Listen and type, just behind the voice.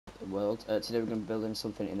world. Today we're going to be building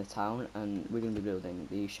something in the town, and we're going to be building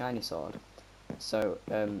the shiny sword. So,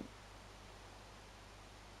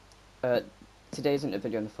 today isn't a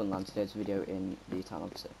video in the Funland, today's a video in the town,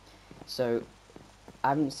 obviously. So, I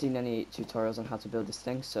haven't seen any tutorials on how to build this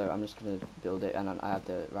thing, so I'm just going to build it, and I have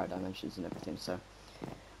the right dimensions and everything. So,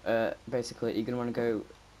 basically, you're going to want to go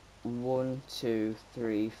 1, 2,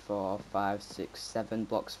 3, 4, 5, 6, 7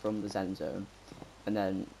 blocks from the Zen zone, and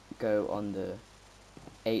then go on the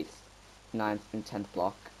 8th, 9th and 10th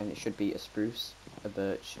block, and it should be a spruce, a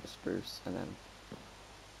birch, a spruce, and then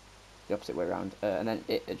the opposite way around. And then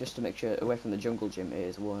just to make sure, away from the jungle gym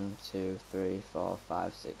is 1, 2, 3, 4,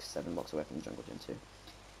 5, 6, 7 blocks away from the jungle gym too.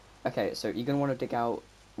 Okay, so you're going to want to dig out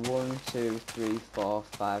 1, 2, 3, 4,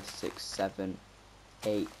 5, 6, 7,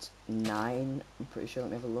 8, 9, I'm pretty sure,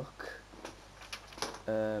 let me have a look.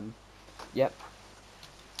 Yep.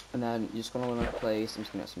 And then you're just going to want to place, I'm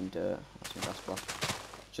just going to get some dirt, some grass block.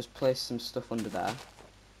 Just place some stuff under there.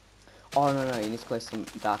 Oh no, you need to place some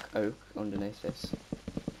dark oak underneath this.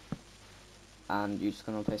 And you're just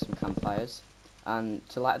going to place some campfires. And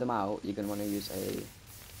to light them out, you're going to want to use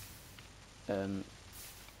a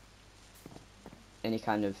any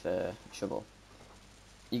kind of shovel.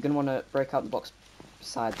 You're going to want to break out the box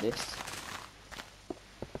beside this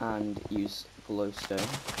and use glowstone.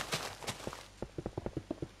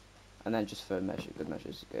 And then just for good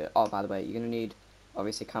measures. Oh, by the way, you're going to need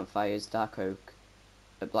obviously campfires, dark oak,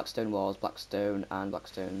 blackstone walls, blackstone and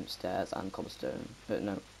blackstone stairs, and cobblestone. But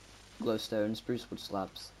no, glowstone, spruce wood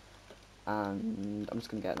slabs, and I'm just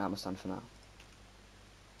gonna get an armor stand for now.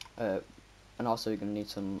 And also you're gonna need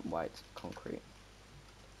some white concrete.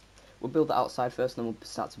 We'll build the outside first, and then we'll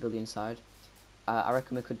start to build the inside. I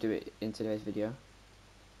reckon we could do it in today's video,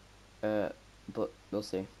 but we'll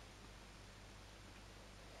see.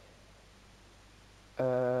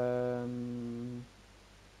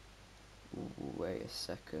 Wait a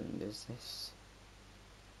second, is this...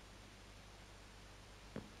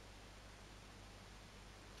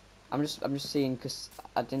 I'm just seeing, because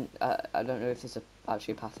I don't know if there's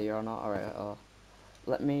actually a path here or not. Alright, or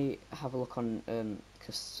let me have a look on,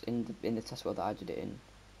 because in the test world that I did it in,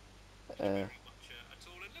 let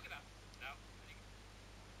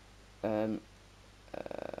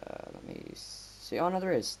me see. Oh no,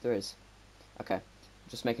 there is. Okay,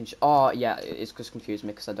 just making sure. Oh yeah, it's just confused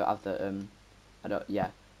me because I don't have the yeah.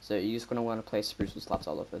 So you're just gonna want to place spruce and slabs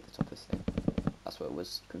all over the top of this thing. That's what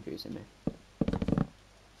was confusing me.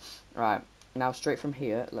 Right, now straight from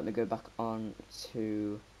here, let me go back on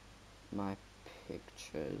to my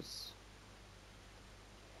pictures.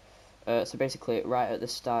 So basically, right at the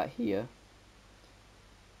start here,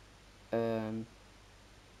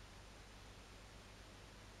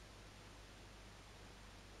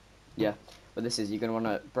 yeah, but this is, you're going to want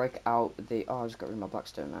to break out the, oh, I just got rid of my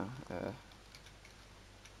blackstone now,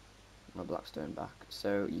 my blackstone back.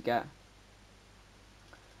 So you get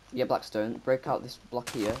blackstone, break out this block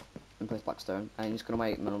here, and place blackstone, and you're just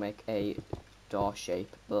going to make a door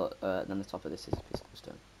shape, but then the top of this is a piece of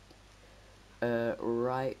stone.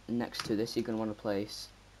 Right next to this, you're going to want to place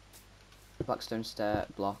a blackstone stair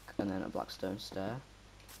block, and then a blackstone stair.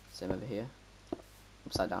 Same over here.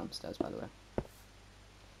 Upside down stairs, by the way.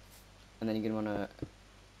 And then you're going to want to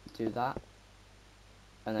do that,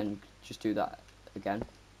 and then just do that again.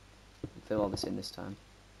 Fill all this in this time.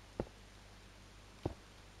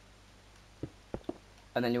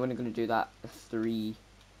 And then you're only going to do that 2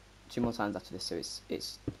 more times after this, so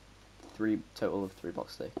it's total of 3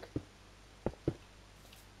 blocks thick.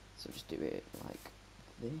 So just do it like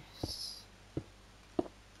this.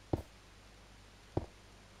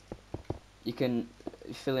 You can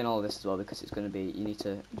fill in all of this as well, because it's going to be,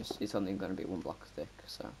 it's only going to be 1 block thick,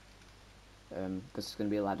 so because it's going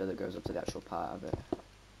to be a ladder that goes up to the actual part of it.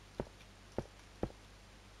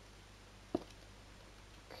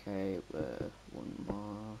 Okay, 1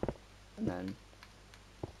 more, and then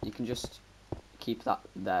you can just keep that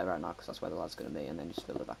there right now, because that's where the ladder's going to be, and then just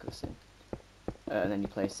fill the back of this in. And then you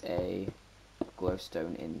place a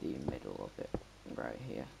glowstone in the middle of it, right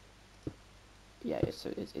here. Yeah,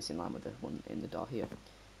 it's in line with the one in the door here.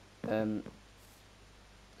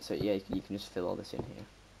 So yeah, you can just fill all this in here.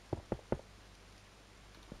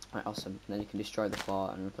 Right, awesome. And then you can destroy the floor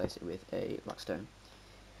and replace it with a blackstone.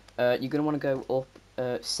 You're going to want to go up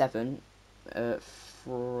 7. So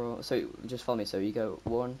just follow me. So you go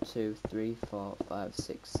 1, 2, 3, 4, 5,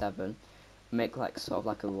 6, 7. Make like sort of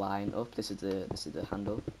like a line up. This is the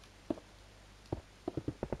handle.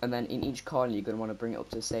 And then in each corner, you're going to want to bring it up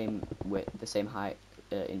to the same width, the same height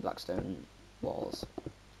in blackstone walls.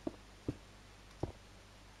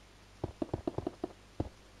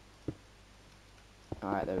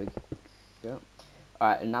 Alright, Right, there we go.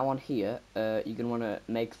 Alright, and now on here, you're going to want to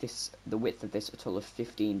make this, the width of this, a total of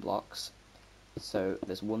 15 blocks. So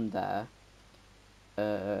there's one there.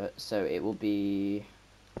 So it will be,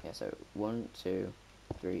 yeah, so 1, 2,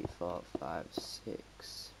 3, 4, 5,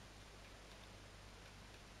 6.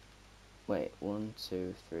 Wait, 1,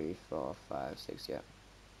 2, 3, 4, 5, 6, yeah.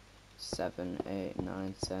 7, 8,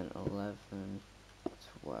 9, 10, 11,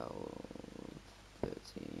 12,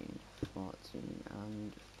 13, 14,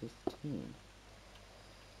 and 15.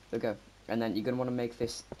 There we go. And then you're going to want to make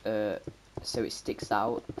this so it sticks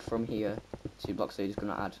out from here 2 blocks, so you're just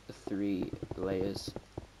going to add 3 layers.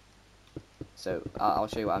 So I'll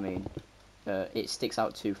show you what I mean. It sticks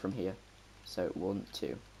out 2 from here. So 1,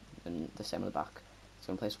 2, and the same on the back.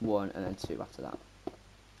 So I'm going to place 1 and then 2 after that.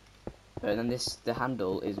 And then the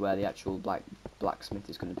handle is where the actual blacksmith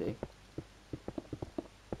is going to be.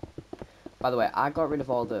 By the way, I got rid of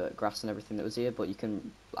all the grass and everything that was here, but you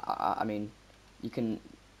can, I mean, you can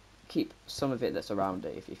keep some of it that's around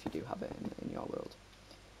it if you do have it in your world.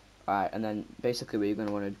 Alright, and then basically what you're going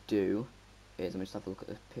to want to do is, let me just have a look at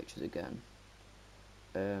the pictures again.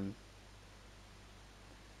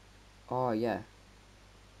 Oh yeah.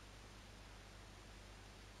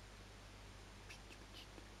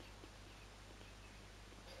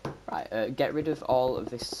 Right, get rid of all of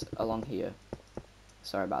this along here.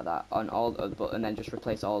 Sorry about that. On all, and then just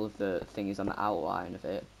replace all of the thingies on the outline of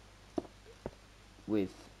it with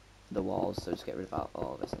the walls. So just get rid of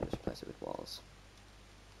all of this and just replace it with walls.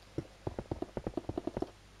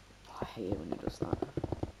 Oh, I hate it when it does that.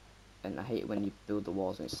 And I hate it when you build the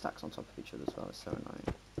walls and it stacks on top of each other as well. It's so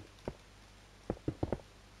annoying.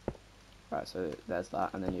 Right, so there's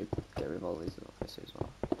that, and then you get rid of all these little faces as well.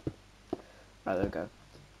 Right, there we go.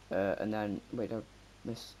 And then, wait, no,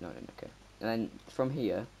 okay. And then from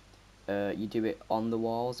here, you do it on the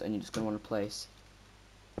walls, and you're just going to want to place,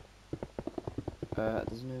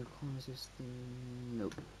 there's no corners, this thing,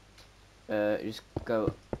 nope. You just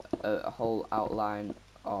go a whole outline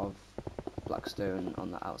of blackstone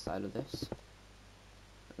on the outside of this,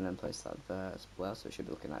 and then place that there as well, so it should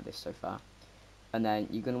be looking like this so far. And then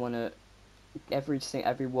you're going to want to,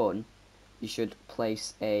 every one, you should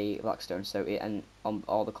place a blackstone, so it, and on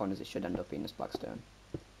all the corners it should end up being this blackstone.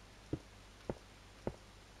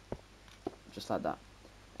 Just like that.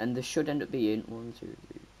 And there should end up being 1, 2, 3,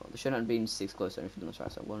 4. There should end up being 6 glowstones if you've done this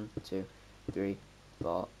right. So 1, 2, 3,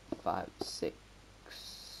 4, 5, 6,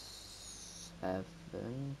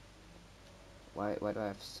 7. Why do I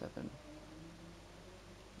have 7?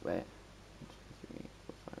 Wait. 1, 2, 3,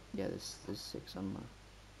 4, 5. Yeah, there's 6 on there.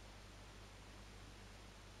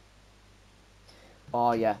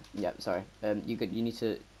 Oh yeah, sorry. You need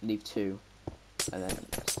to leave 2 and then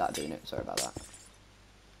start doing it. Sorry about that.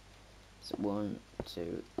 So 1,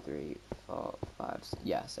 2, 3, 4, 5.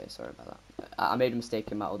 Yeah, sorry about that. I made a mistake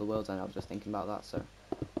in my other worlds, and I was just thinking about that. So,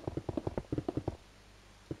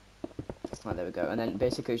 right, there we go. And then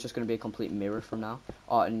basically it's just going to be a complete mirror from now.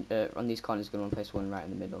 Oh, and on these corners, going to want to place one right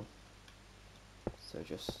in the middle. So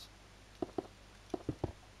just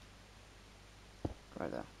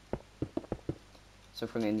right there. So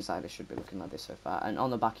from the inside, it should be looking like this so far. And on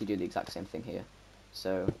the back, you do the exact same thing here.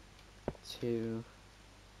 So 2,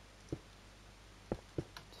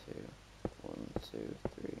 1, 2,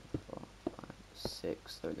 3, 4, 5,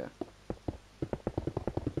 6. There we go.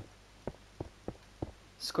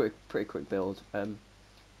 It's pretty quick build.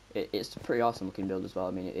 It's a pretty awesome looking build as well.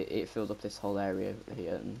 I mean, it fills up this whole area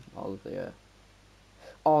here and all of the.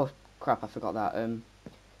 Oh crap! I forgot that. All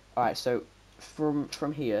right. So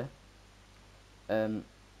from here, you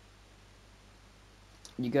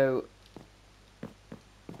go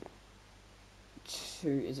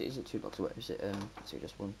to. Is it 2 blocks away? Is it is it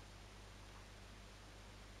just 1?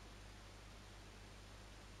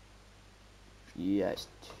 Yeah, it's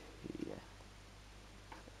 2. Yeah.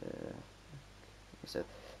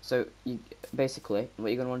 So you basically what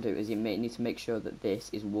you're gonna want to do is you need to make sure that this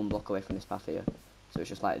is 1 block away from this path here. So it's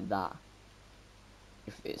just like that.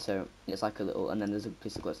 So it's like a little, and then there's a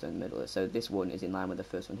piece of glowstone in the middle. So this one is in line with the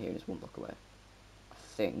first one here, and it's 1 block away. I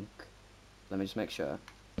think. Let me just make sure.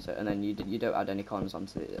 So and then you don't add any corners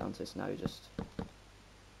onto this now. You just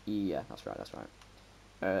yeah, that's right.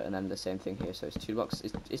 And then the same thing here. So it's 2 blocks.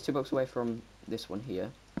 It's 2 blocks away from this one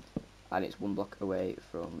here, and it's 1 block away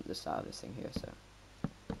from the start of this thing here. So.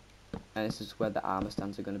 And this is where the armor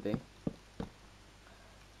stands are going to be.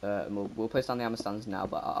 We'll place down the armor stands now,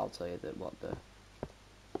 but I'll tell you that what they're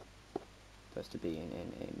supposed to be in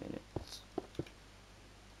a minute.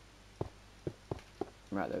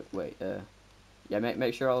 Right though, wait. Yeah,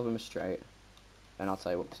 make sure all of them are straight, and I'll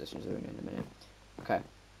tell you what positions they're in a minute. Okay.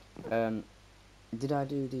 Did I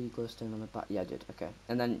do the glowstone on the back? Yeah, I did. Okay.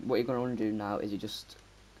 And then what you're going to want to do now is you just,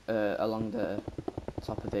 along the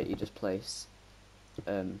top of it, you just place,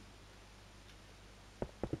 you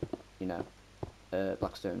know,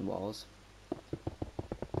 blackstone walls.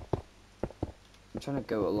 I'm trying to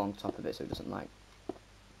go along top of it so it doesn't like. I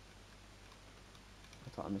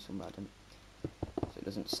thought I missed one, but I didn't. So it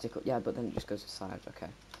doesn't stick up. Yeah, but then it just goes to the side. Okay.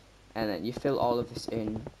 And then you fill all of this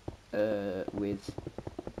in with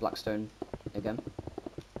blackstone again.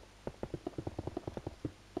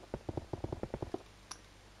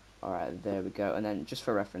 Alright, there we go. And then just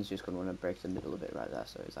for reference, you're just going to want to break the middle of it right there.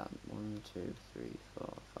 So is that 1, 2, 3,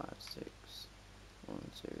 4, 5, 6.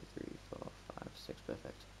 1, 2, 3, 4, 5, 6.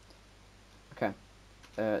 Perfect. Okay.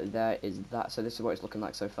 There is that. So this is what it's looking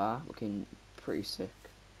like so far. Looking pretty sick.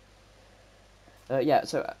 Yeah,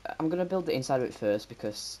 so I'm going to build the inside of it first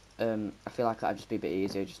because I feel like that'd just be a bit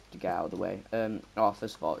easier just to get out of the way.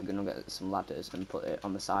 First of all, you're going to get some ladders and put it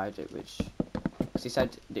on the side, which... Because he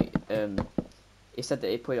said that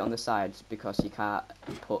he put it on the sides because you can't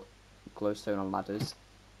put glowstone on ladders.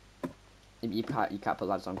 You can't put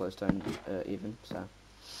ladders on glowstone even, so...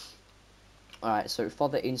 Alright, so for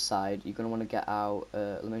the inside, you're going to want to get out...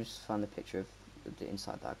 let me just find the picture of the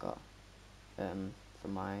inside that I got.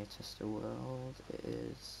 From my tester world, it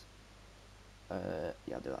is...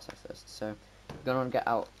 yeah, I'll do that side first. So, you're going to want to get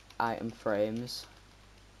out item frames.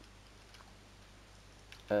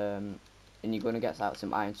 And you're going to get out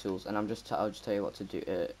some iron tools. And I'll just tell you what to do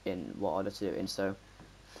in what order to do it in. So,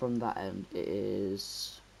 from that end, it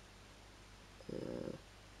is... I'm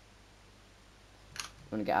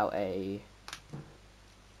going to get out a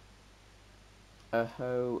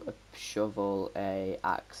hoe, a shovel, a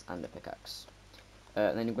axe, and a pickaxe.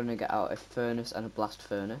 And then you're going to get out a furnace and a blast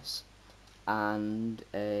furnace, and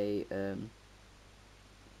a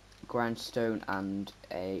grindstone and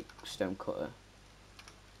a stone cutter.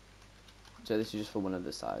 So this is just for one of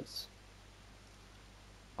the sides.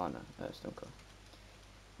 Oh no, stone cutter.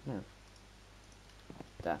 No.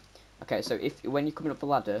 There. Okay, so when you're coming up the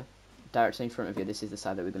ladder, directly in front of you, this is the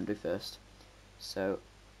side that we're going to do first. So,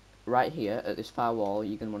 right here, at this far wall,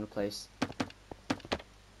 you're going to want to place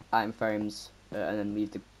item frames, and then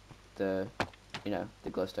leave the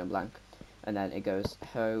glowstone blank. And then it goes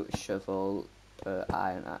hoe, shovel,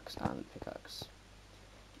 iron axe, and pickaxe.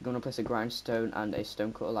 You're going to place a grindstone and a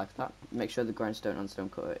stone cutter like that. Make sure the grindstone and stone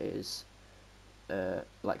cutter is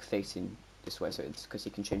like facing this way, so it's because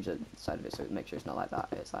you can change the side of it, so make sure it's not like that,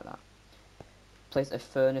 it's like that. Place a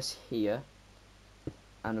furnace here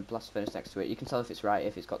and a blast furnace next to it. You can tell if it's right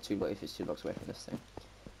if it's got if it's 2 blocks away from this thing.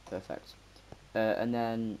 Perfect. And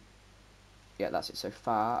then yeah, that's it so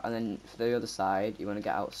far. And then for the other side, you want to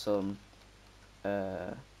get out some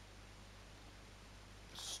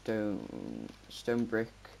stone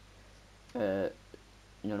brick. No,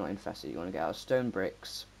 not infested. You want to get out stone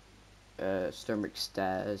bricks, stone brick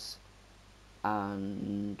stairs,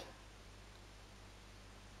 and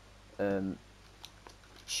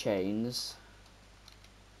chains.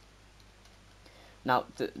 Now,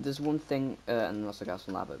 there's one thing, and also get out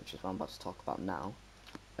some lava, which is what I'm about to talk about now.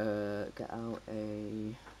 Get out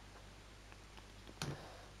a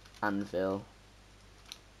anvil,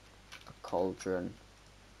 a cauldron,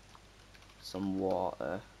 some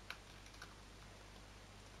water,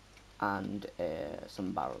 and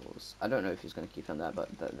some barrels. I don't know if he's going to keep them there, but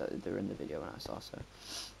they're in the video when I saw so.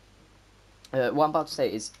 What I'm about to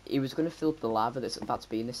say is, he was going to fill up the lava that's about to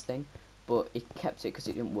be in this thing, but he kept it because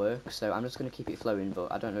it didn't work, so I'm just going to keep it flowing,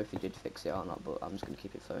 but I don't know if he did fix it or not, but I'm just going to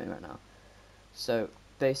keep it flowing right now. So,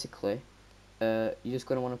 basically, you're just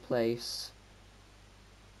going to want to place...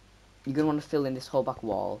 You're going to want to fill in this whole back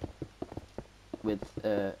wall with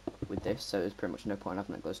this, so there's pretty much no point in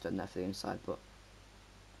having that glowstone there for the inside, but...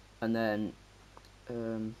 And then,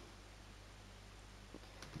 you're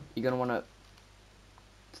going to want to...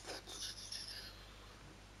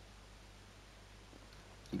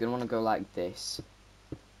 You're going to want to go like this,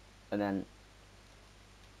 and then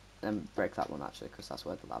break that one actually, because that's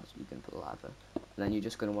where the lava's, you're going to put the lava. And then you're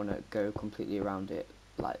just going to want to go completely around it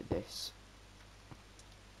like this.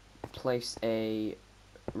 Place a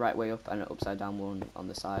right way up and an upside down one on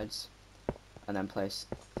the sides, and then place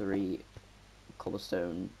 3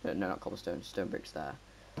 cobblestone, no not cobblestone, stone bricks there.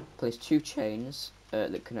 Place 2 chains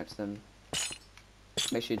that connect them.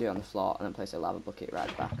 Make sure you do it on the floor, and then place a lava bucket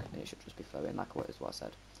right back, and it should just be flowing like what I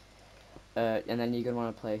said. And then you're going to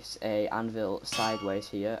want to place a anvil sideways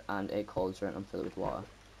here, and a cauldron and fill it with water.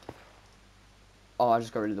 Oh, I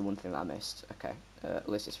just got rid of the one thing that I missed. Okay, at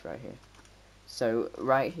least it's right here. So,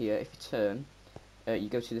 right here, if you turn, you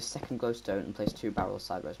go to the second glowstone and place 2 barrels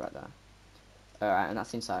sideways right there. Alright, and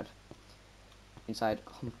that's inside. inside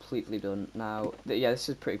completely done. Now, yeah, this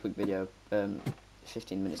is a pretty quick video,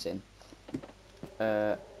 15 minutes in.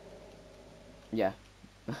 Yeah,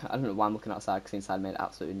 I don't know why I'm looking outside, because the inside made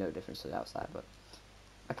absolutely no difference to the outside, but...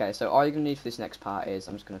 Okay, so all you're going to need for this next part is,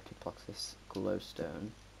 I'm just going to pick block this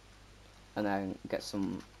glowstone, and then get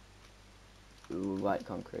some white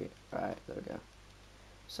concrete. Right, there we go.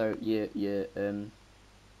 So,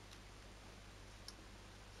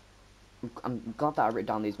 I'm glad that I wrote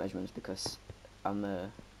down these measurements, because I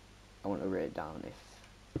want to write it down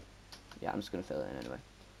if... Yeah, I'm just going to fill it in anyway.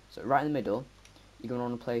 So, right in the middle, you're going to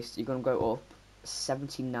want to place... You're going to go up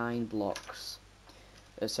 79 blocks.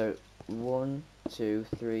 So 1, 2,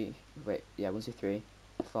 3, wait, yeah, 1, 2, 3,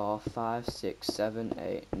 4, 5, 6, 7,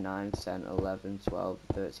 8, 9, 10, 11, 12,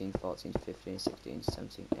 13, 14, 15, 16,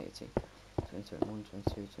 17, 18, 20, 21,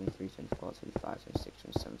 22, 23, 24, 25, 26,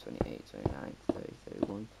 27, 28, 29, 30,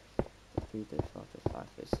 31, 33, 34, 35,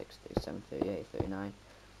 36, 37, 38, 39,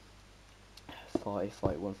 40,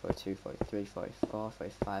 41, 42, 43, 44,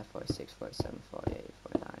 45, 46, 47, 48,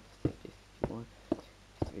 49, 50, 51,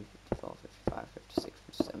 53, 54, 55, 56,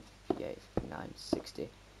 57, 58, 59, 60,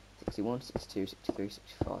 61, 62, 63,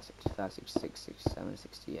 64, 65, 66, 67,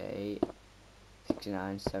 68,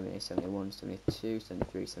 69, 70, 71, 72,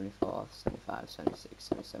 73, 74, 75, 76,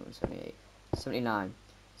 77, 78, 79.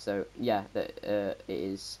 So, yeah, that it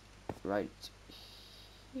is right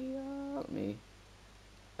here. Let me...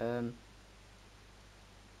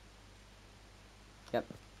 Yep,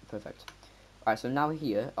 perfect. Alright, so now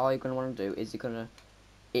here, all you're going to want to do is you're going to...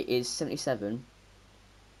 It is 77.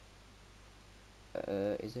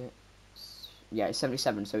 Is it? Yeah, it's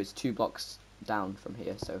 77, so it's 2 blocks down from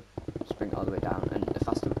here, so just bring it all the way down, and the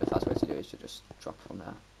fast way to do it is to just drop from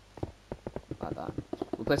there, like that.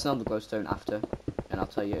 We'll place it on the glowstone after, and I'll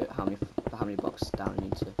tell you how many blocks down you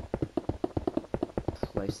need to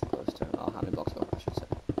place the glowstone, or how many blocks up, I should say.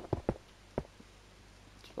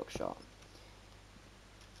 Just blocks short.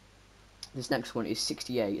 This next one is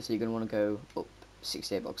 68, so you're going to want to go up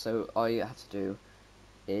 68 blocks, so all you have to do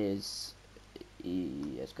is...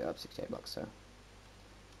 Let's go up 68 blocks, so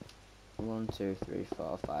 1, 2, 3,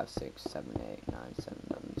 4, 5, 6, 7, 8, 9, 10,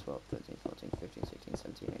 11, 12, 13, 14, 15, 16,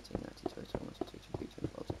 17, 18, 19, 20, 21, 22, 23,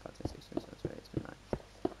 24, 25, 26, 27, 28, 29,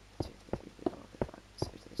 30, 31, 32, 33, 34, 35,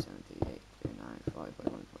 36, 37, 38, 39, 40,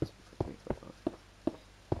 41, 42, 43, 44,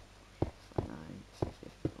 49, 50,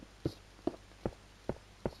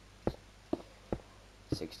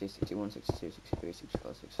 60, 61, 62, 63,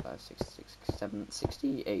 64, 65, 66, 67,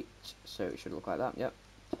 68. So it should look like that, yep.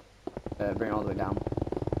 Bring it all the way down.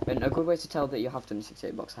 And a good way to tell that you have done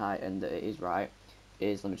 68 blocks high and that it is right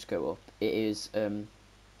is, let me just go up. It is, I'm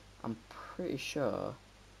pretty sure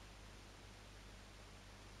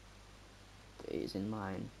that it is in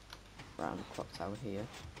line around the clock tower here.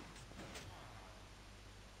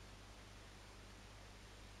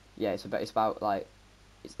 Yeah, it's about like,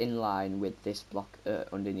 it's in line with this block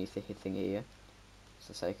underneath the thing here.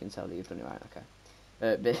 So you can tell that you've done it right, okay.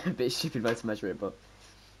 A bit stupid way to measure it, but...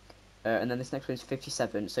 and then this next one is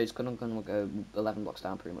 57, so it's gonna go 11 blocks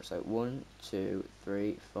down pretty much. So 1, 2,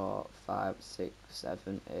 3, 4, 5, 6,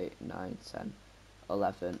 7, 8, 9, 10,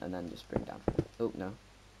 11, and then just bring down from here. Oh, no.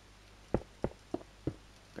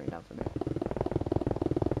 Bring down from here.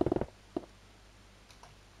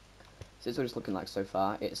 So it's what it's looking like so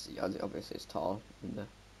far. It's obviously it's tall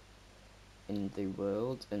in the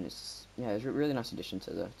world, and it's it's a really nice addition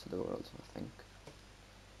to the world, I think.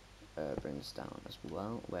 Bring this down as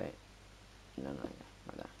well. Wait. No, yeah,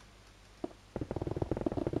 right there.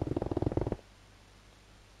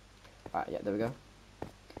 Alright, yeah, there we go.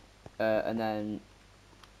 And then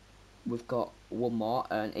we've got one more,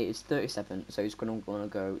 and it is 37, so it's going to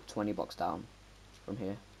go 20 blocks down from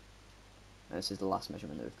here. And this is the last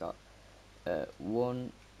measurement that we've got.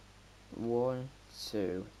 1,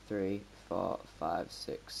 2, 3, 4, 5,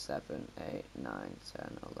 6, 7, 8, 9,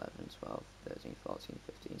 10, 11, 12, 13, 14,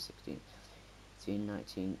 15, 16, 18,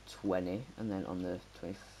 19, 20, and then on the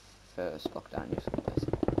 21st block down, you're just going to place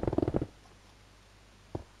it.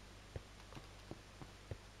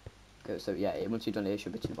 Okay, so yeah, once you've done it, it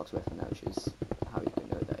should be 2 blocks away from there, which is how you can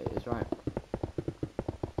know that it is right.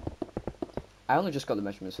 I only just got the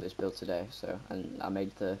measurements for this build today, so, and I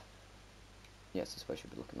made the... Yes, this is what it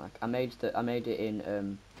should be looking like. I made it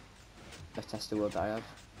in a tester world that I have.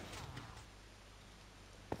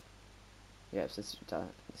 Yeah, so this is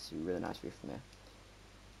a really nice view from here.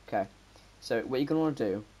 Okay, so what you're going to want to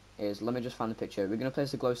do is, let me just find the picture. We're going to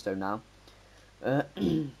place the glowstone now.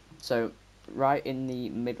 So, right in the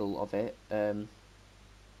middle of it,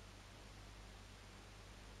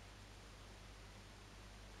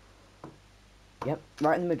 Yep,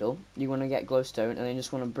 right in the middle, you want to get glowstone, and then you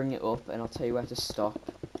just want to bring it up, and I'll tell you where to stop.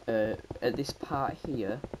 At this part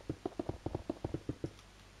here.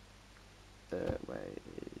 Wait.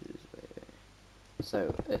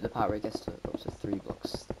 So, at the part where it gets to up to 3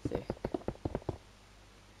 blocks thick.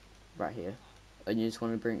 Right here. And you just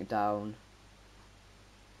want to bring it down.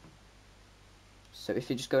 So if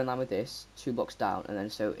you just go in line with this, 2 blocks down, and then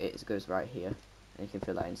so it goes right here. And you can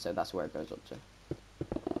fill that in, so that's where it goes up to.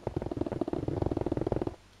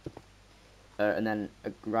 And then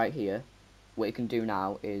right here, what you can do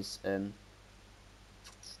now is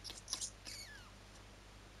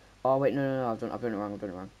oh wait, no, I've done it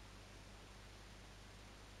wrong.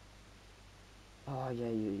 Oh yeah,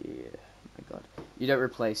 oh my god, you don't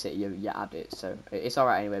replace it, you add it. So it's all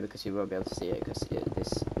right anyway because you won't be able to see it because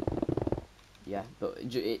but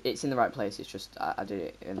it's in the right place. It's just I did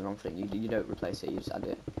it in the wrong thing. You don't replace it, you just add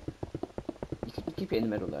it. You can keep it in the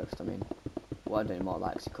middle though, 'cause I mean, what I do more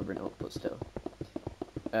likes it covering it up, but still.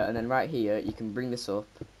 And then right here, you can bring this up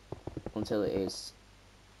until it is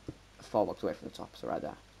 4 blocks away from the top, so right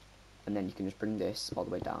there. And then you can just bring this all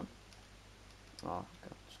the way down. Oh,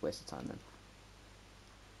 God, just waste of time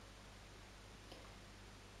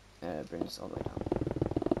then. Bring this all the way down.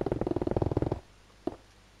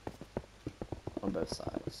 On both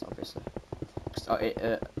sides, obviously.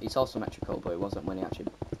 It's also symmetrical, but it wasn't when he actually,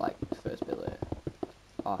 like, first built it.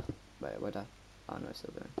 Oh, wait, where'd I? Oh, no, it's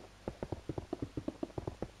still there.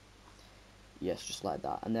 Yes, just like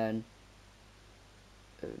that. And then...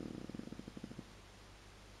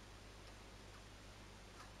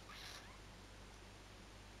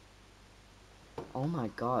 oh my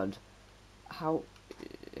god. How...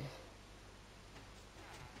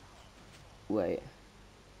 wait.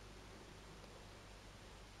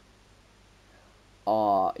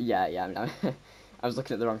 Oh, yeah, I was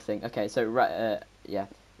looking at the wrong thing. Okay, so, yeah.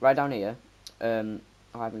 Right down here. Oh,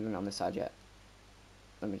 I haven't done it on this side yet.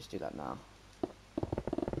 Let me just do that now.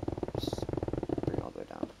 Just bring it all the way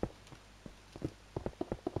down.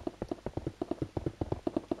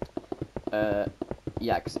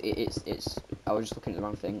 Yeah, because it's. I was just looking at the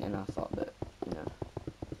wrong thing, and I thought that, you know.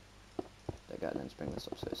 There we go, and then just bring this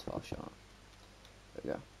up so it's far short.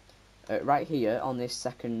 There we go. Right here on this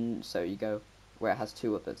second, so you go where it has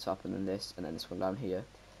 2 up at the top, and then this one down here.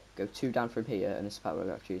 Go 2 down from here, and this is the part where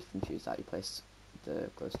we actually choose that. You place the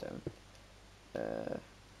glowstone.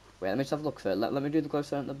 Wait, let me just have a look first. Let me do the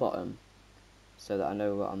glowstone at the bottom, so that I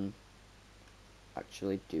know what I'm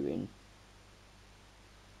actually doing.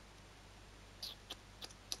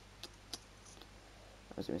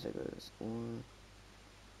 I was going to say this one.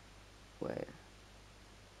 Wait.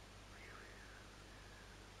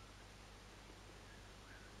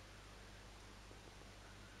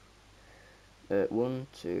 One,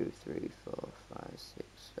 2, 3, 4, 5,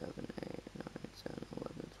 6, 7, 8, 9, 10,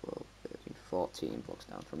 11, 12, 13, 14 blocks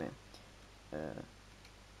down from here.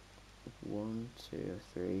 1, 2,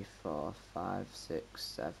 3, 4, 5, 6,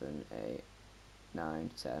 7, 8, 9,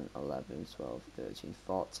 10, 11, 12, 13,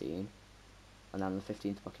 14. And then the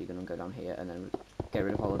 15th block you're going to go down here and then get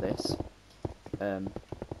rid of all of this. And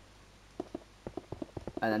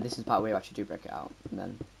then this is the part where you actually do break it out and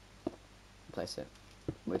then replace it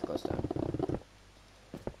with glowstone.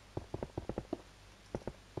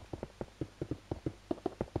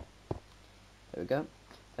 There we go.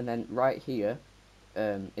 And then right here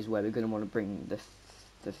is where we're going to want to bring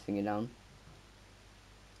the thingy down.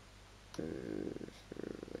 Wait.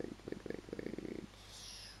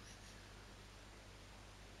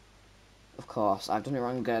 Of course, I've done it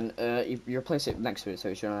wrong again. You replace it next to it, so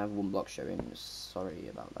you should only have 1 block showing. Sorry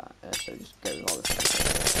about that. So just get rid of all this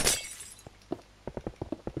stuff.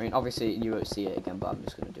 I mean, obviously you won't see it again, but I'm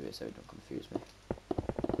just going to do it so it don't confuse me.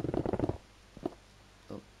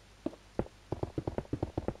 Oh.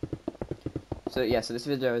 So yeah, so this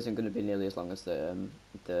video isn't going to be nearly as long as the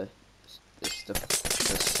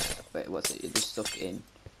stuff. Wait, what's it? The stuck in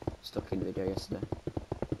video yesterday.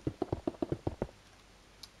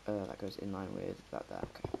 That goes in line with that there.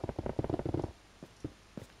 Okay.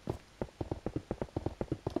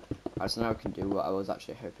 Alright, so now we can do what I was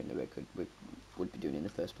actually hoping that we would be doing in the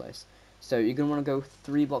first place. So you're gonna want to go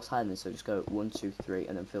 3 blocks higher than this. So just go 1, 2, 3,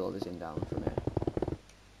 and then fill all this in down from here.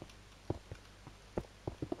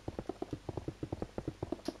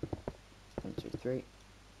 One, 2, 3.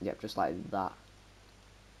 Yep, just like that.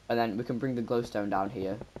 And then we can bring the glowstone down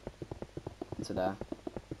here into there.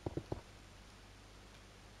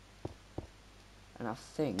 And I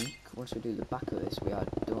think once we do the back of this, we are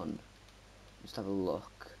done. Just have a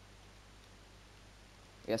look.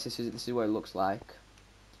 Yes, this is what it looks like.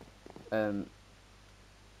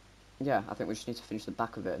 yeah, I think we just need to finish the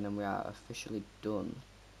back of it, and then we are officially done.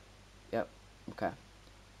 Yep. Okay.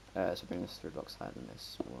 So bring this 3 blocks higher than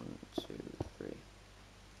this. 1, 2, 3.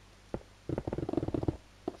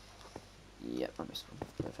 Yep, I missed one.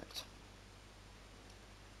 Perfect.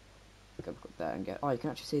 Go back up there and get. Oh, you can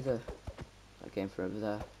actually see the game from over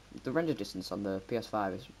there. The render distance on the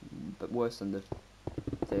PS5 is worse than the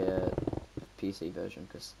PC version,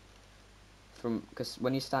 because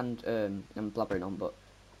when you stand, I'm blabbering on, but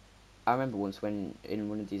I remember once when in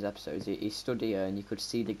one of these episodes he stood here and you could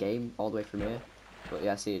see the game all the way from here, but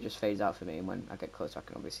yeah, see, it just fades out for me, and when I get closer I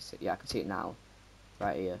can obviously see. Yeah, I can see it now,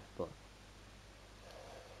 right here. But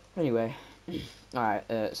anyway, all right.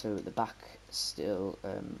 So the back still.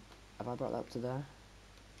 Have I brought that up to there?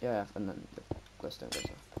 Yeah, and then the glowstone goes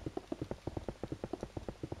off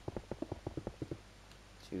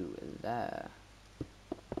to there.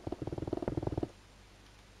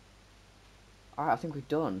 Alright, I think we're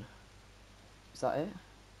done. Is that it?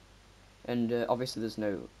 And obviously there's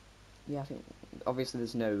no... Yeah, I think... Obviously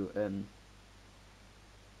there's no...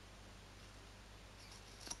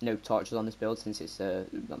 no torches on this build, since it's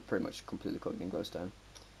pretty much completely covered in glowstone.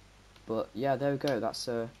 But yeah, there we go. That's...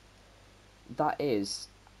 that is...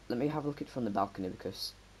 Let me have a look at it from the balcony,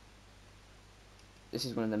 because... This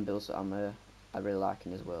is one of them builds that I really like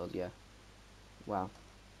in this world, yeah. Wow.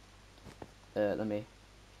 Let me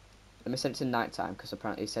set it to night time, because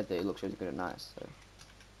apparently he said that it looks really good at night, so...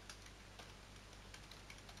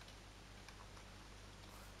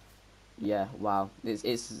 Yeah, wow.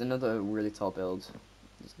 It's another really tall build.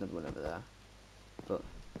 There's another one over there. But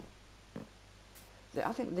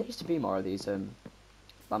I think there used to be more of these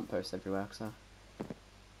lampposts everywhere, because I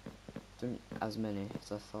don't as many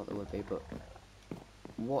as I thought there would be. But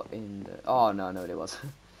what in the... Oh, no, it was.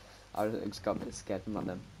 I just got a bit scared from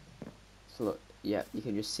them. So look, yeah, you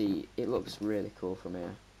can just see, it looks really cool from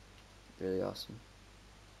here. Really awesome.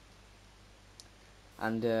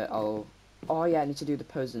 And I'll... Oh yeah, I need to do the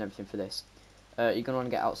pose and everything for this. You're going to want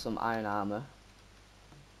to get out some iron armor.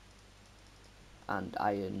 And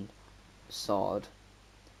iron sword.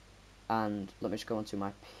 And let me just go onto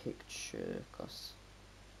my picture, because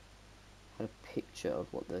I had a picture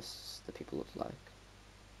of what the people look like.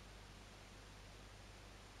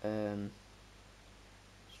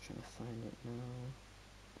 Just trying to find it now.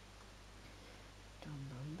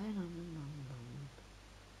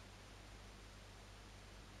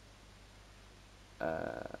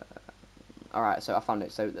 Alright, so I found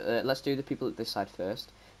it. So let's do the people at this side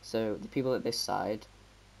first. So the people at this side,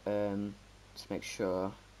 just make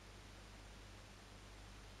sure.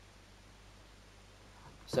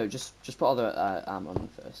 So just put all the armor on them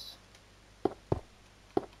first.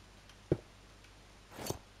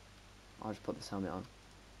 I'll just put this helmet on.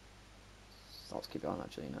 So let's keep it on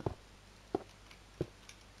actually, you know.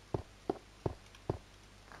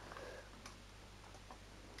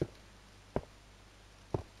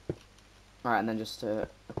 Alright, and then just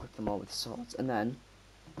equip them all with swords, and then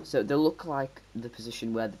so they look like the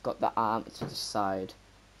position where they've got the arm to the side.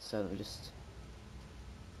 So let me just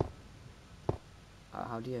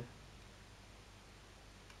how do you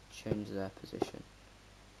change their position?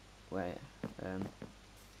 Wait,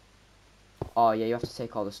 oh yeah, you have to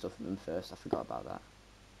take all the stuff from them first. I forgot about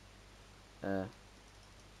that.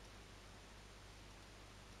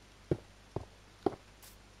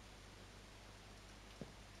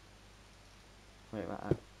 Wait,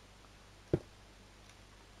 right.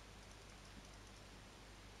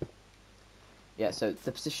 Yeah, so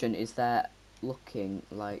the position is there looking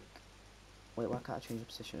like... Wait, why can't I change the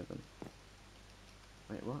position of them?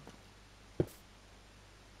 Wait, what? Do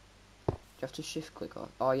you have to shift click on?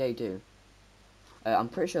 Oh yeah, you do. I'm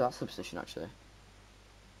pretty sure that's the position actually.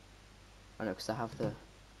 I know, because I have the...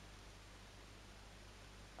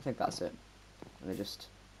 I think that's it. Let me just...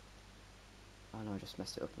 Oh no, I just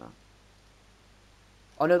messed it up now.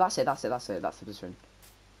 Oh no, that's it, that's the position.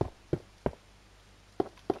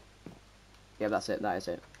 Yeah, that's it, that is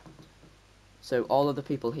it. So all of the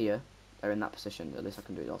people here are in that position. At least I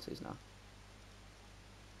can do it all these now.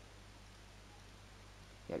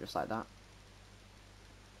 Yeah, just like that.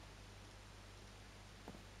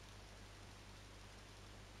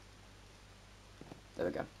 There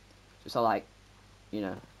we go. So like, you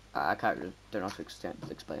know, I don't know how to explain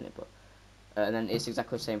it, but and then it's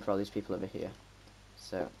exactly the same for all these people over here.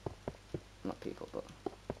 So, not people, but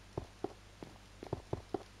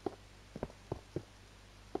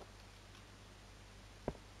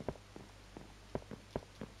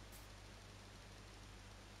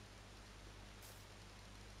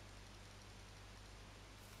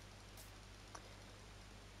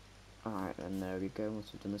alright, and there we go.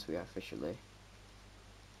 Once we've done this, we are officially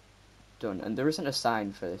done. And there isn't a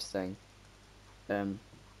sign for this thing.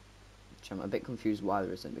 Which I'm a bit confused why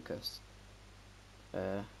there isn't, because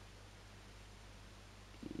oh,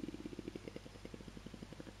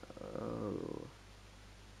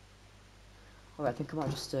 I think I might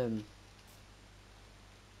just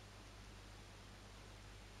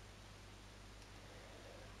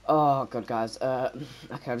oh god, guys, okay,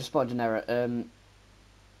 I've just spotted an error.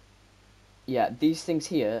 Yeah, these things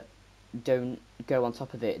here don't go on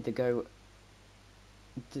top of it, they go,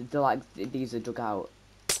 they're like, these are dug out,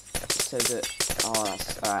 so that, oh,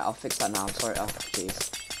 that's, alright, I'll fix that now, I'm sorry, oh,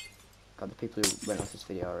 jeez, god, the people who went off this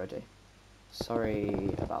video already,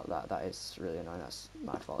 sorry about that, that is really annoying, that's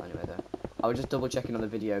my fault anyway, though. I was just double checking on the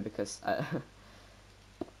video, because, alright,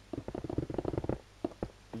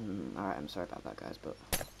 I'm sorry about that, guys, but,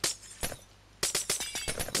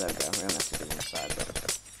 there we go, we don't have to do the inside,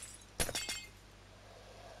 but,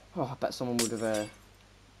 oh, I bet someone would have,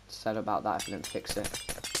 said about that if I didn't fix it.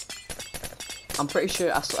 I'm pretty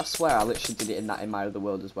sure, I swear I literally did it in my other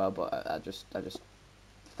world as well, but I just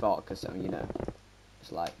thought, because, I mean, you know,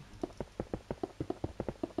 it's like,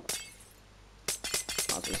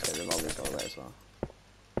 I'll just get rid of all this all the way as well.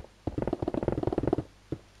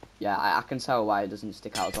 Yeah, I can tell why it doesn't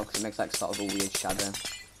stick out as well, because it makes like sort of a weird shadow.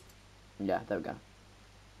 Yeah, there we go.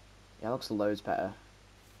 Yeah, it looks loads better.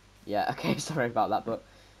 Yeah, okay, sorry about that, but,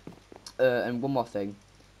 and one more thing.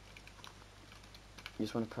 You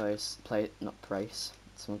just want to place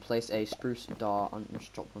a spruce door on,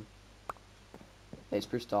 just drop one. A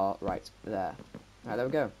spruce door right there. Right, there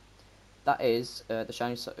we go. That is the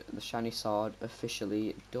shiny sword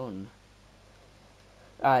officially done.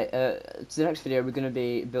 Alright, to the next video we're going to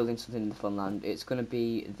be building something in the Funland. It's going to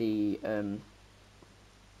be the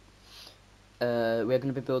we're going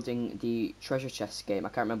to be building the treasure chest game. I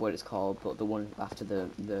can't remember what it's called, but the one after the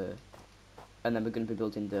and then we're going to be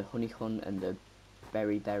building the honey hunt and the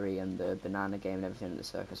berry and the banana game and everything at the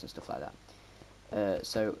circus and stuff like that.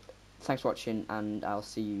 So thanks for watching, and I'll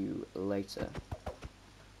see you later.